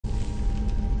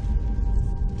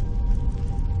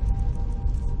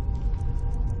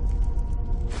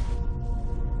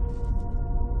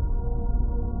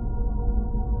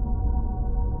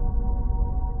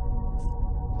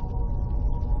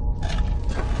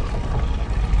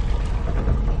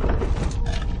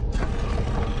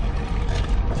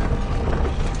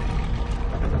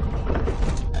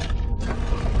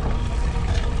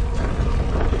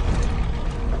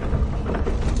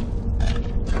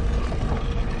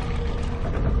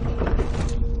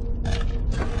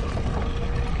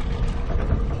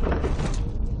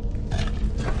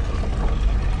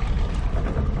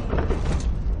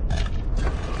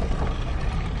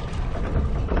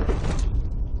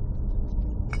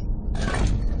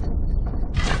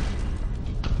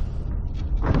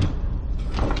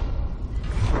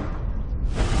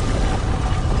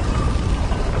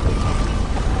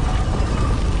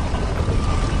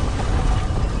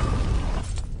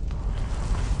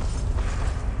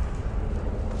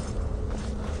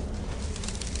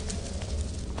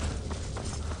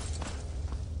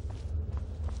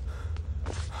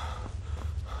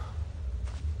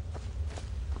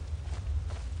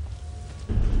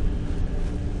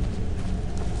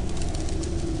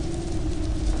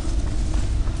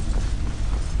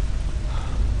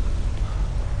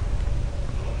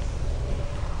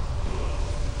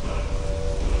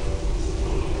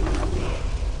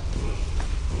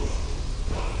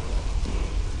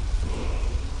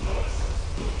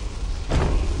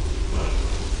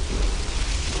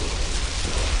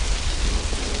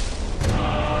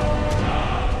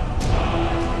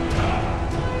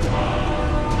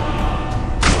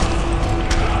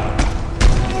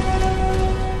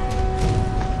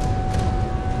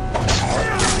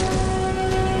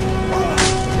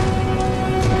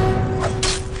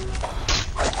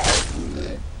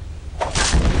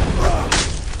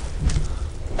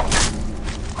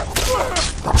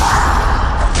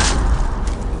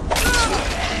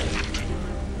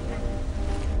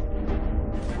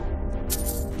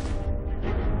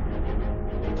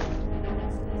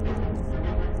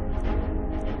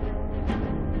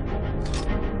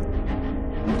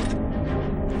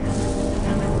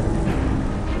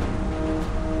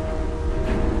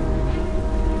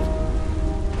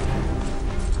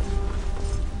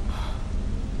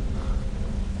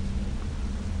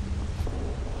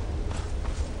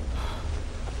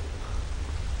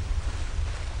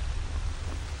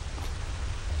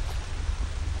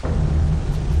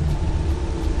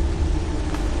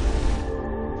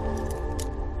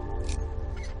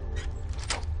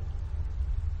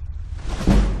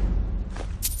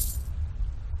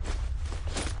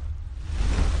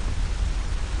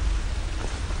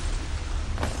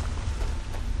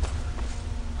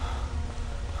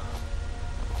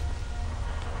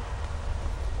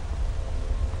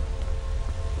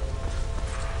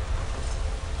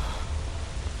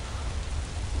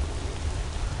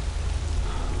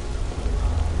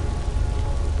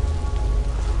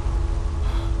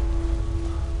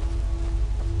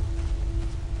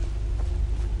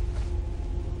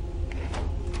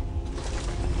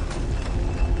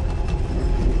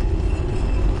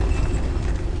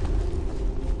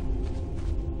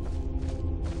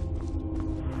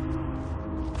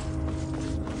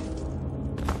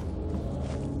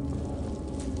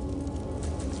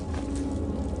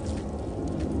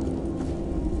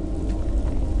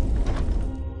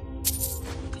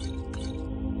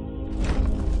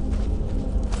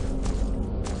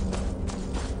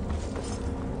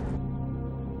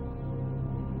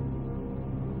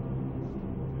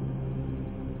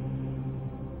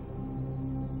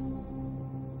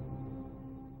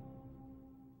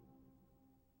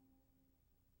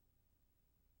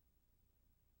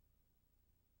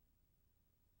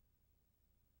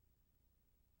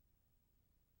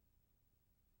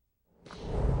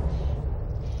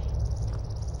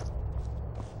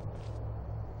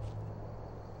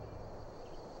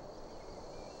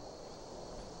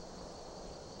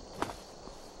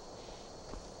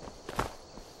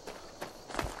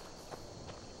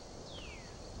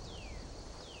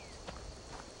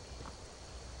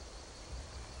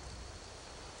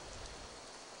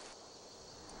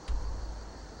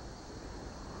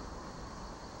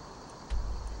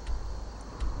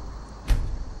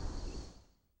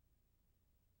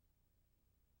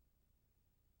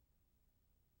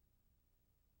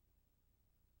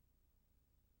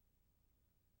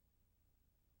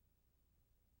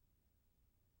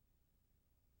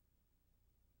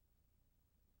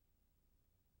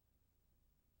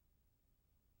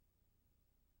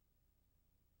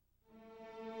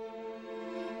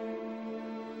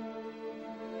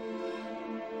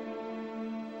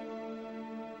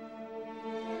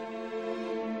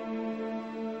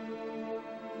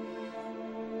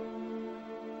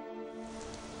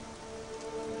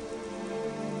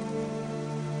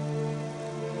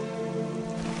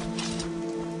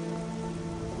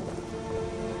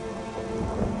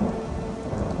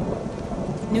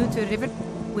New to River,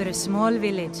 we're a small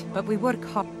village, but we work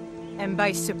hard. And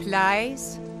by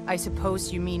supplies, I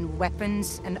suppose you mean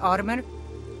weapons and armor?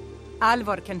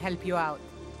 Alvor can help you out.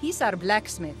 He's our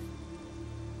blacksmith.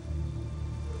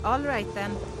 All right,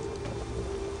 then.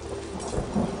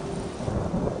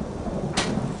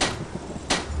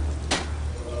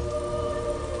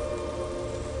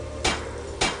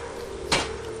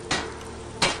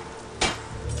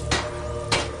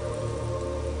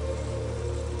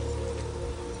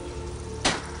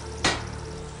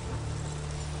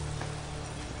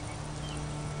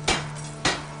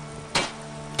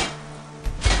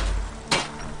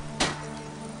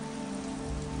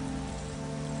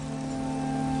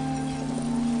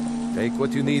 Take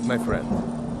what you need, my friend.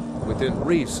 Within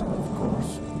reason, of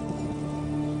course.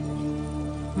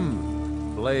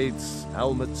 Blades,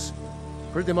 helmets,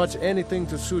 pretty much anything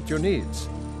to suit your needs.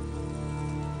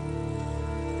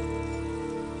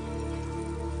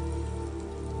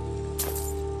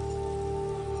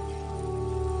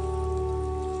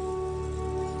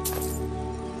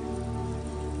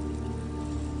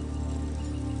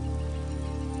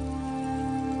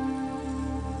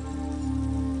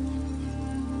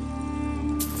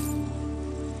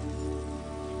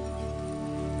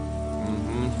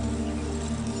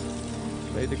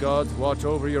 May the gods watch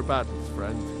over your battles,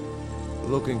 friend.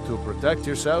 Looking to protect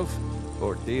yourself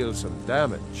or deal some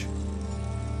damage?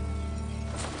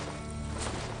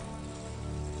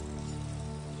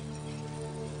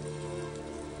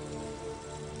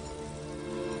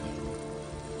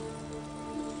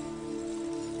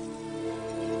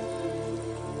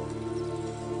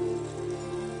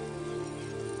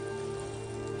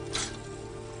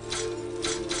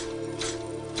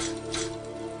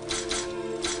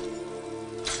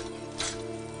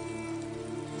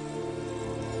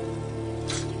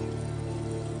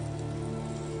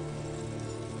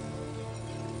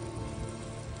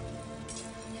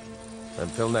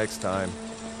 Until next time.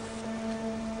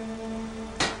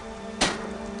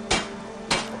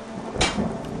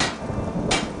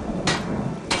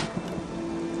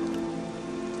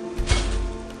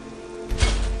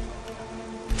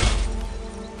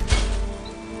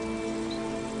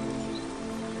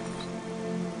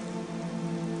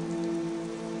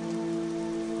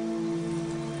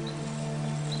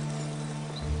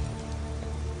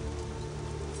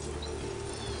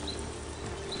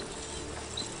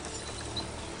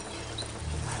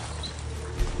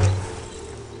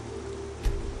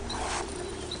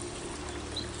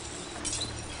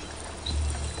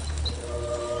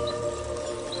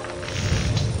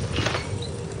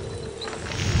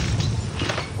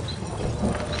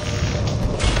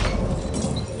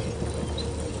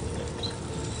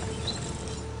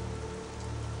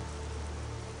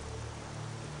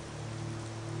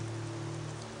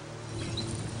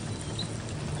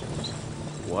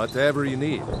 Whatever you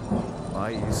need.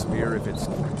 Buy a spear if it's...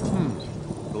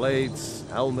 blades,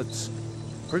 helmets,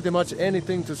 pretty much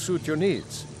anything to suit your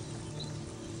needs.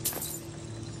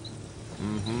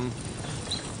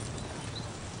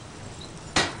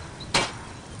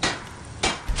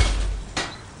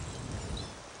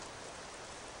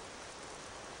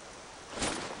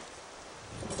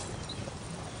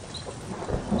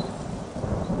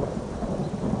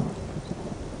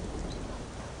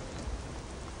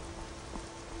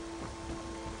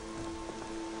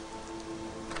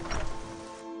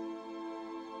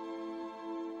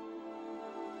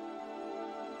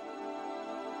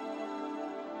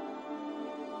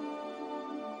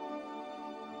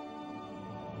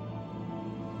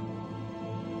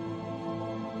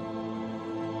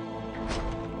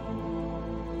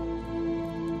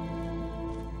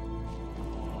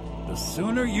 The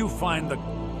sooner you find the...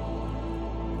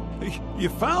 You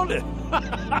found it!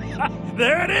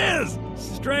 There it is!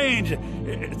 Strange.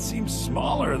 It seems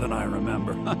smaller than I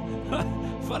remember.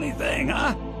 Funny thing,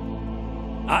 huh?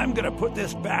 I'm gonna put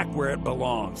this back where it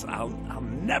belongs. I'll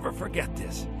never forget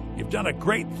this. You've done a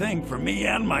great thing for me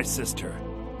and my sister.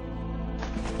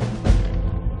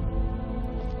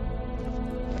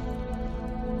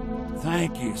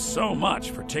 Thank you so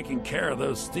much for taking care of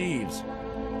those thieves.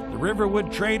 The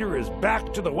Riverwood Trader is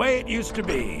back to the way it used to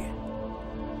be.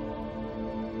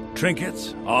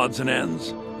 Trinkets, odds and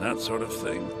ends, that sort of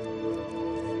thing.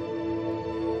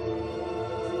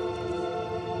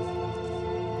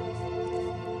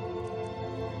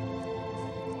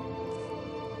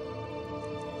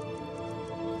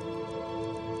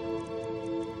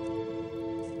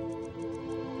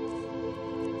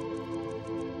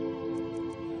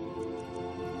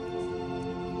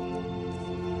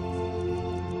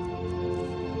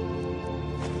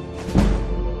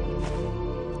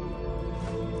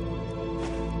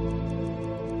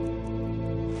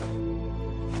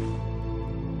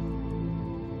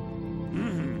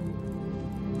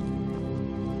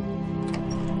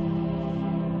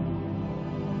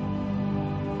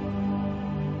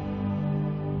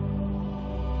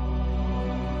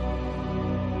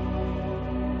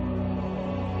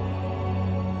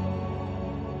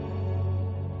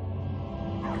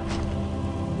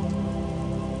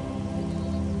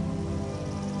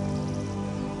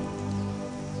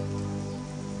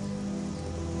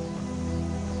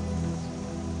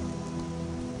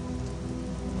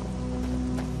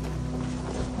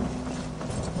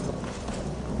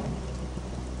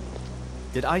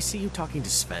 Did I see you talking to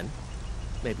Sven?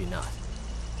 Maybe not.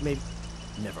 Maybe...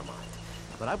 Never mind.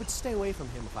 But I would stay away from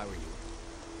him if I were you.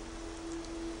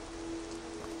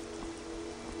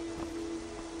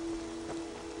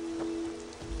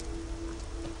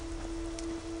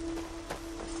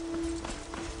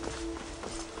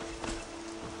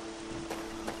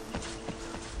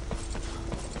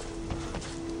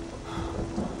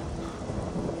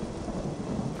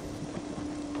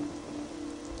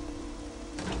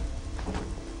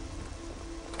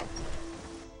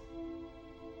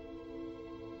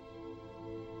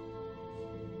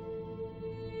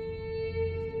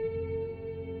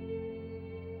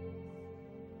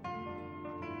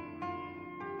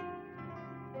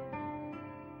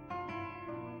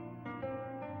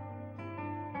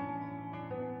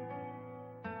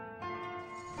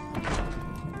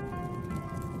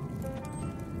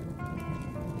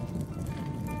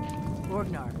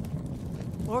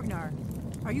 Orgnar,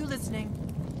 are you listening?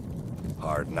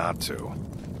 Hard not to.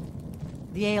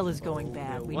 The ale is going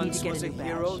bad. We need to get a new Once was a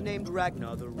hero batch. named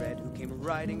Ragnar the Red who came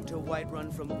riding to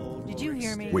Whiterun from old. Did you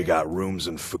hear me? We got rooms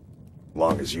and food.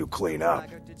 Long as you clean up.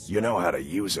 You know how to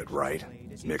use it, right?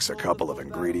 Mix a couple of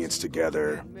ingredients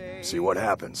together, see what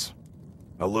happens.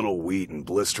 A little wheat and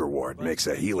blister wart makes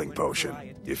a healing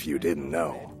potion, if you didn't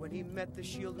know.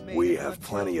 We have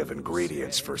plenty of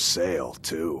ingredients for sale,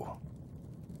 too.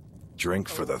 Drink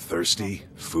for the thirsty,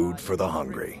 food for the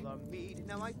hungry.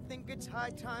 Now I think it's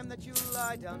high time that you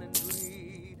lie down and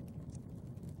bleed.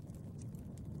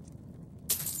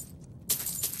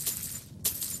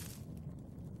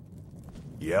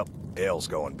 Yep, ale's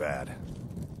going bad.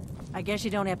 I guess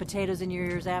you don't have potatoes in your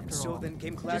ears after So all. then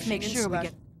came Just clashing make and sure we slash-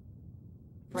 get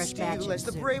fresh Steel batches as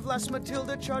the soon. brave lass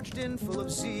Matilda charged in full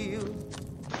of zeal.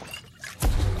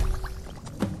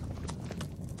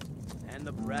 And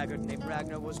the braggart named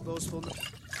Ragnar was boastful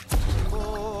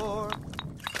more.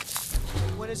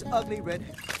 When his ugly red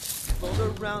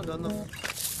rolled around on the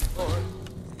floor.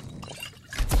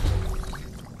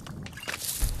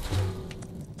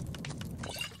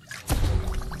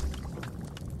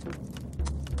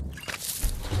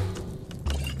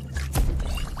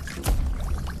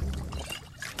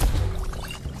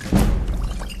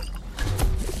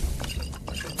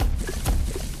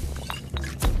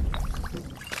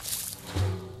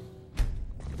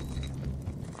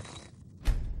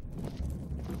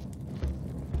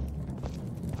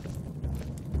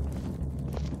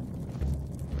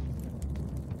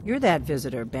 You're that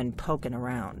visitor been poking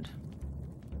around.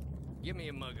 Give me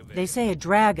a mug of it. They say a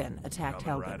dragon attacked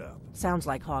Coming Helgen. right up. Sounds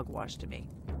like hogwash to me.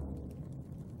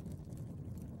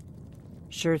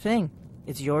 Sure thing.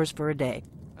 It's yours for a day.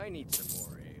 I need some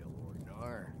more ale,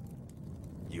 Orgnar.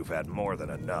 You've had more than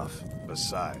enough.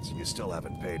 Besides, you still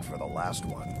haven't paid for the last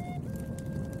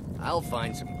one. I'll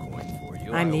find some coin for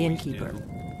you. I'm I the always innkeeper. do.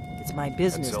 It's my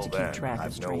business Until to then, keep track of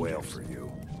I've no strangers. ale for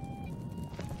you.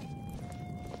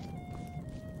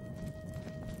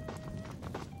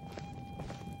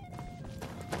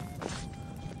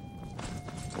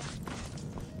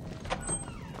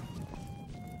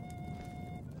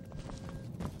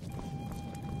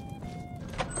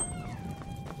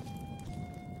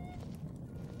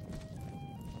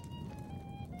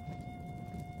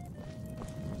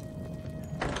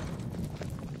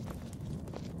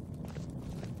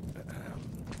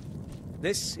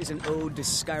 This is an ode to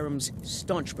Skyrim's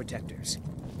staunch protectors,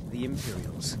 the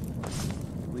Imperials.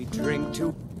 We drink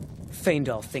to...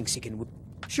 Feindal thinks he can...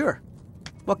 Sure.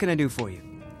 What can I do for you?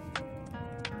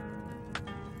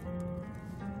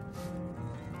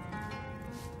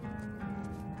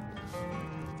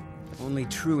 Only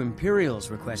true Imperials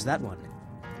request that one.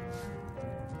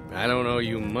 I don't owe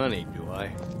you money, do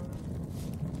I?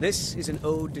 This is an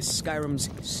ode to Skyrim's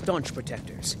staunch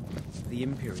protectors, the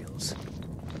Imperials.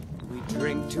 We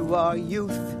drink to our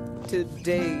youth, to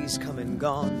days come and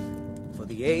gone, for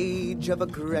the age of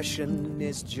aggression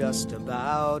is just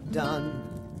about done.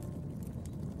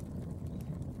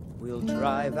 We'll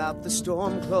drive out the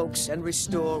stormcloaks and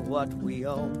restore what we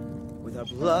own. With our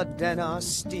blood and our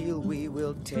steel we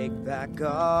will take back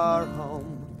our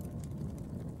home.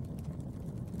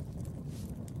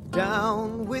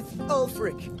 Down with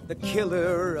Ulfric, the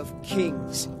killer of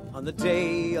kings. On the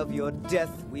day of your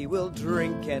death we will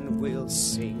drink and we'll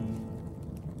sing.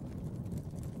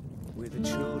 We're the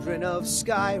children of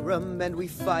Skyrim and we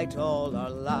fight all our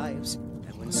lives.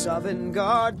 And when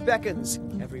Sovngarde beckons,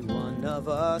 every one of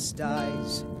us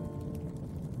dies.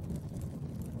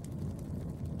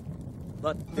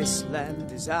 But this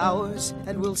land is ours,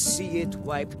 and we'll see it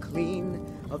wiped clean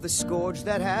of the scourge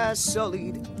that has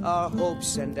sullied our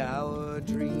hopes and our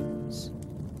dreams.